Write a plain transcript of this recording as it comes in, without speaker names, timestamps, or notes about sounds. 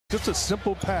Just a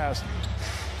simple pass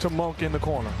to Monk in the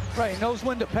corner. Right, he knows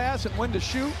when to pass and when to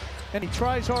shoot, and he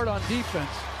tries hard on defense.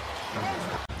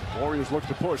 Warriors look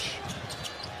to push.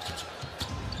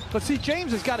 But see,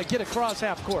 James has got to get across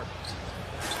half court.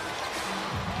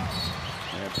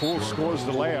 And Poole scores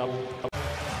the layup.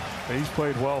 He's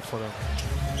played well for them.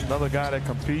 Another guy that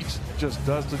competes, just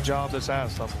does the job that's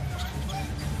asked of him.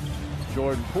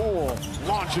 Jordan Poole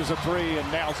launches a three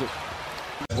and nails it.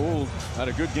 Poole had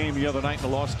a good game the other night in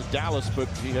the loss to Dallas, but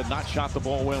he had not shot the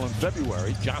ball well in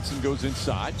February. Johnson goes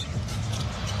inside.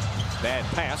 Bad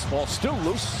pass, ball still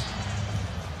loose.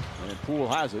 And Poole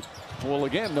has it. Poole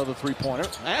again, another three-pointer.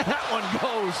 And that one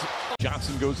goes.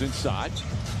 Johnson goes inside.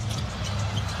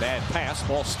 Bad pass,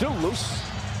 ball still loose.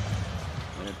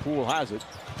 And Poole has it.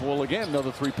 Poole again,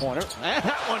 another three-pointer. And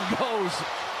that one goes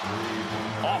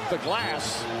off the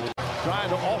glass. Trying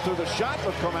to alter the shot,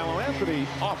 but Carmelo Anthony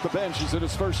off the bench. He's in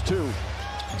his first two.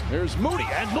 There's Moody,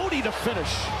 and Moody to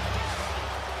finish.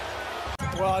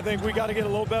 Well, I think we got to get a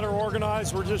little better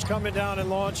organized. We're just coming down and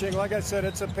launching. Like I said,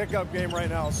 it's a pickup game right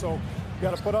now, so we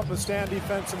got to put up a stand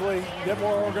defensively, get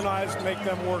more organized, make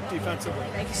them work defensively.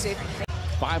 Thank you, Steve.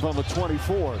 5 on the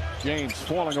 24. James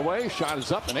falling away. Shot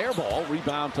is up, an air ball.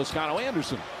 Rebound Toscano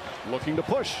Anderson looking to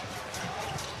push.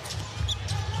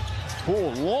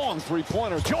 Poole, long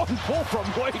three-pointer. Jordan Poole from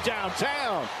way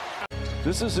downtown.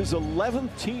 This is his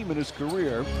 11th team in his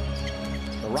career.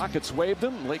 The Rockets waived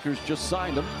him. Lakers just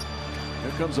signed him.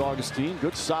 Here comes Augustine.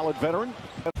 Good, solid veteran.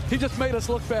 He just made us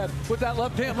look bad with that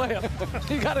left-hand layup.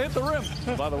 He got to hit the rim.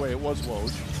 By the way, it was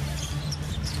Woj.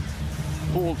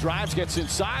 Poole drives, gets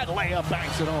inside. Layup,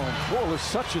 banks it home. Poole is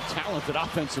such a talented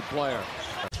offensive player.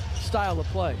 Style of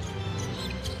play.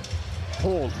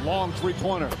 Poole, long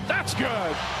three-pointer. That's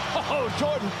good. Oh,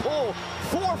 Jordan Poole,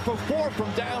 4 for 4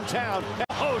 from downtown.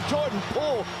 Oh, Jordan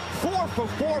Poole, 4 for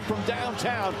 4 from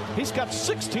downtown. He's got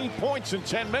 16 points in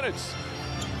 10 minutes.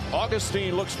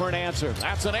 Augustine looks for an answer.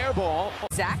 That's an air ball.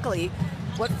 Exactly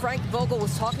what Frank Vogel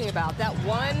was talking about. That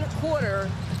one quarter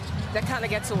that kind of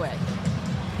gets away.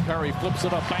 Curry flips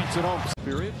it up, banks it home.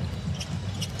 Period.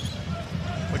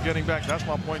 But getting back, that's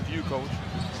my point to you, Coach.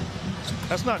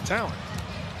 That's not talent.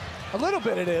 A little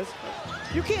bit it is.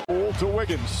 You can't. Poole to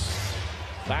Wiggins.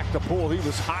 Back to Poole. He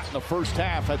was hot in the first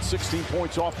half, had 16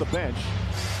 points off the bench.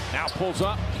 Now pulls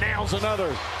up, nails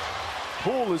another.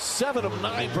 Poole is 7 of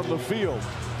 9 from the field.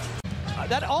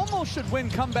 That almost should win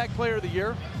Comeback Player of the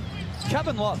Year.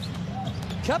 Kevin Love.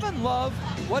 Kevin Love,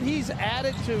 what he's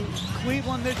added to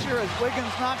Cleveland this year as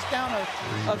Wiggins knocks down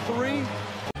a three.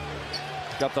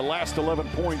 Got the last 11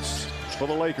 points for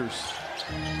the Lakers.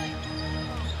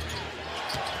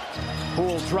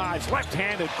 Poole drives,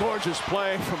 left-handed, gorgeous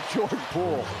play from Jordan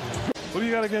Poole. What do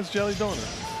you got against Jelly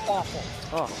Donuts? Awful.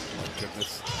 Oh, my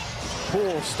goodness.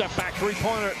 Poole, step back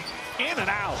three-pointer, in and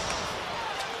out.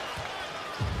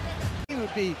 He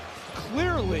would be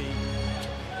clearly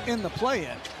in the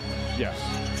play-in. Yes.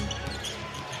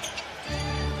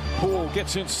 Poole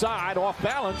gets inside, off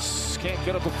balance, can't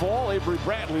get it to fall. Avery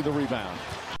Bradley the rebound.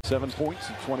 7 points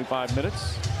in 25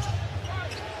 minutes.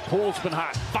 Poole's been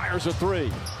hot, fires a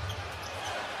three.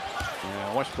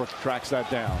 Yeah, Westbrook tracks that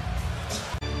down.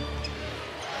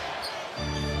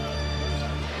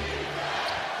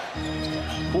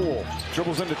 Poole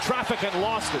dribbles into traffic and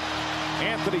lost it.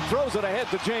 Anthony throws it ahead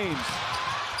to James.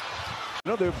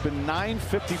 You know, there have been 9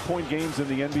 50-point games in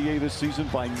the NBA this season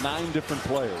by 9 different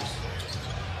players.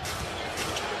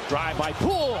 Drive by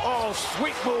Poole. Oh,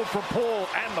 sweet move from Poole,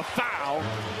 and the foul.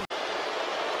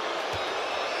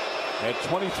 Had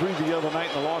 23 the other night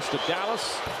in the loss to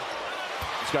Dallas.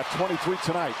 He's got 23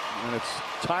 tonight, and it's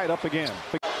tied up again.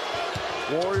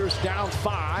 Warriors down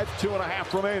 5,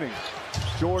 2.5 remaining.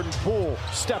 Jordan Poole,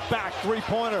 step back,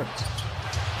 three-pointer.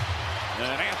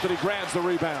 And Anthony grabs the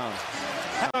rebound.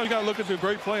 You got to look at the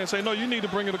great play and say, no, you need to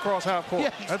bring it across half court. Yeah,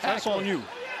 exactly. That's on you.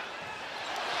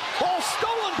 Ball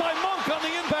stolen by Monk on the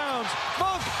inbounds.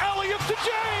 Monk, alley-oop to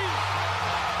James.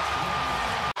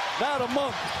 Now to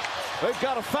Monk. They've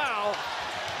got a foul,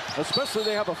 especially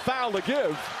they have a foul to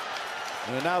give.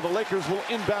 And now the Lakers will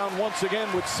inbound once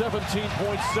again with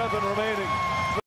 17.7 remaining.